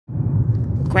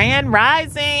Grand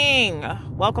Rising!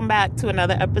 Welcome back to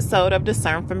another episode of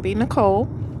Discern from B. Nicole.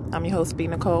 I'm your host, B.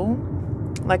 Nicole.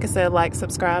 Like I said, like,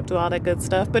 subscribe, do all that good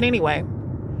stuff. But anyway,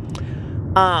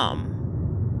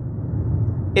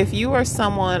 if you are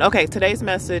someone... Okay, today's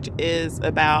message is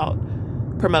about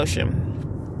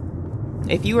promotion.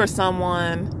 If you are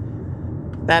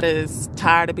someone that is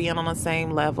tired of being on the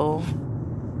same level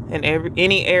in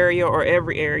any area or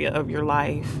every area of your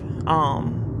life,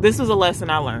 this is a lesson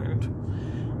I learned.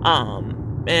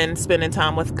 And spending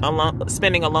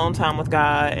alone time with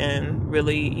God and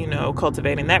really,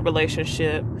 cultivating that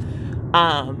relationship.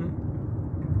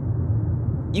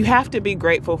 You have to be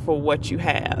grateful for what you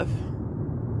have.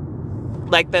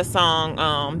 Like that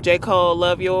song, J. Cole,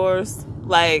 Love Yours.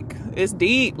 Like, it's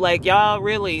deep. Like, y'all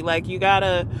really, you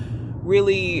gotta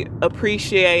really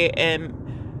appreciate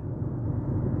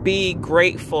and be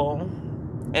grateful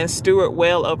and steward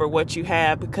well over what you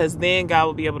have, because then God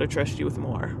will be able to trust you with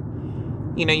more.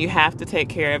 You have to take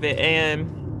care of it.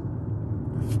 And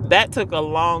that took a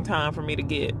long time for me to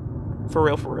get, for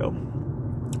real.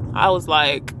 I was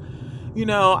like,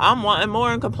 I'm wanting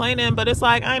more and complaining, but it's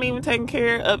like I ain't even taking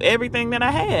care of everything that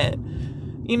I had.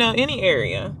 Any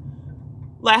area.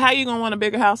 Like, how you gonna want a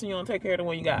bigger house and you don't take care of the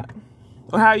one you got?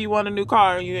 Or how you want a new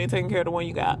car and you ain't taking care of the one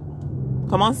you got?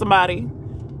 Come on, somebody.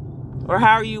 Or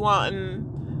how are you wanting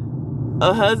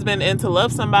a husband and to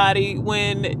love somebody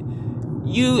when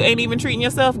you ain't even treating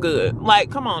yourself good?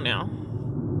 Like, come on now.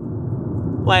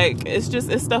 Like, it's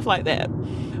stuff like that.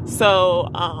 So,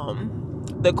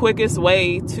 the quickest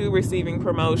way to receiving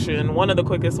promotion, one of the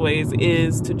quickest ways,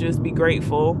 is to just be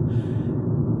grateful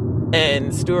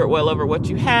and steward well over what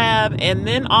you have, and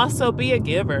then also be a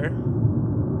giver.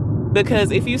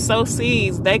 Because if you sow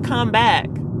seeds, they come back.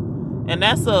 And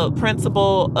that's a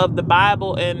principle of the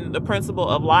Bible and the principle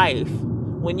of life.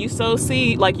 When you sow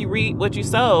seed, you reap what you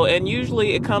sow, and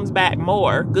usually it comes back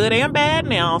more, good and bad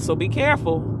now, so be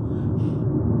careful.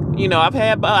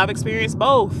 I've experienced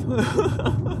both.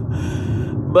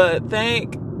 But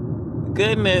thank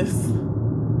goodness,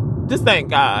 just thank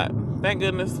God. Thank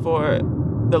goodness for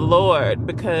the Lord,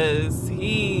 because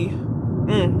He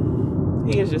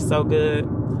is just so good.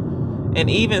 And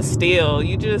even still,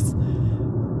 as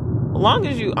long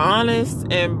as you honest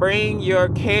and bring your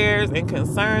cares and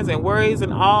concerns and worries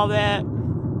and all that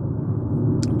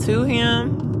to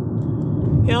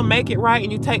Him, He'll make it right,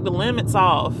 and you take the limits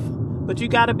off. But you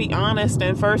got to be honest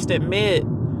and first admit,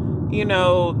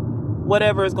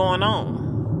 whatever is going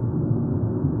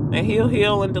on. And He'll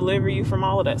heal and deliver you from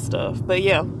all of that stuff. But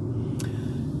yeah.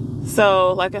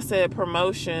 So, like I said,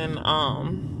 promotion,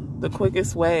 the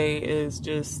quickest way is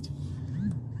just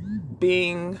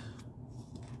being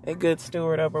a good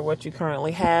steward over what you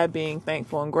currently have, being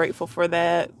thankful and grateful for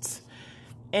that,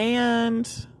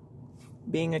 and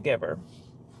being a giver.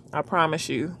 I promise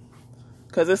you.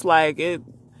 Because it's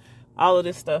all of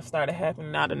this stuff started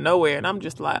happening out of nowhere, and I'm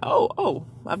just like, oh,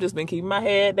 I've just been keeping my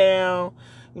head down,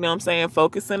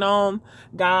 focusing on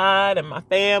God and my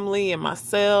family and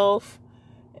myself.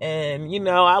 And,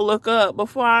 I look up,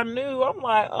 before I knew, I'm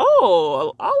like,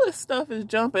 oh, all this stuff is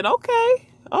jumping. Okay.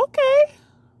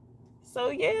 So,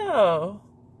 yeah.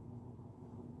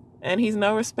 And He's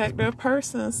no respecter of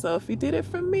persons. So if He did it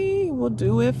for me, He will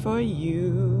do it for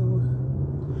you.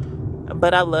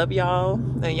 But I love y'all.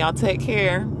 And y'all take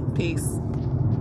care. Peace.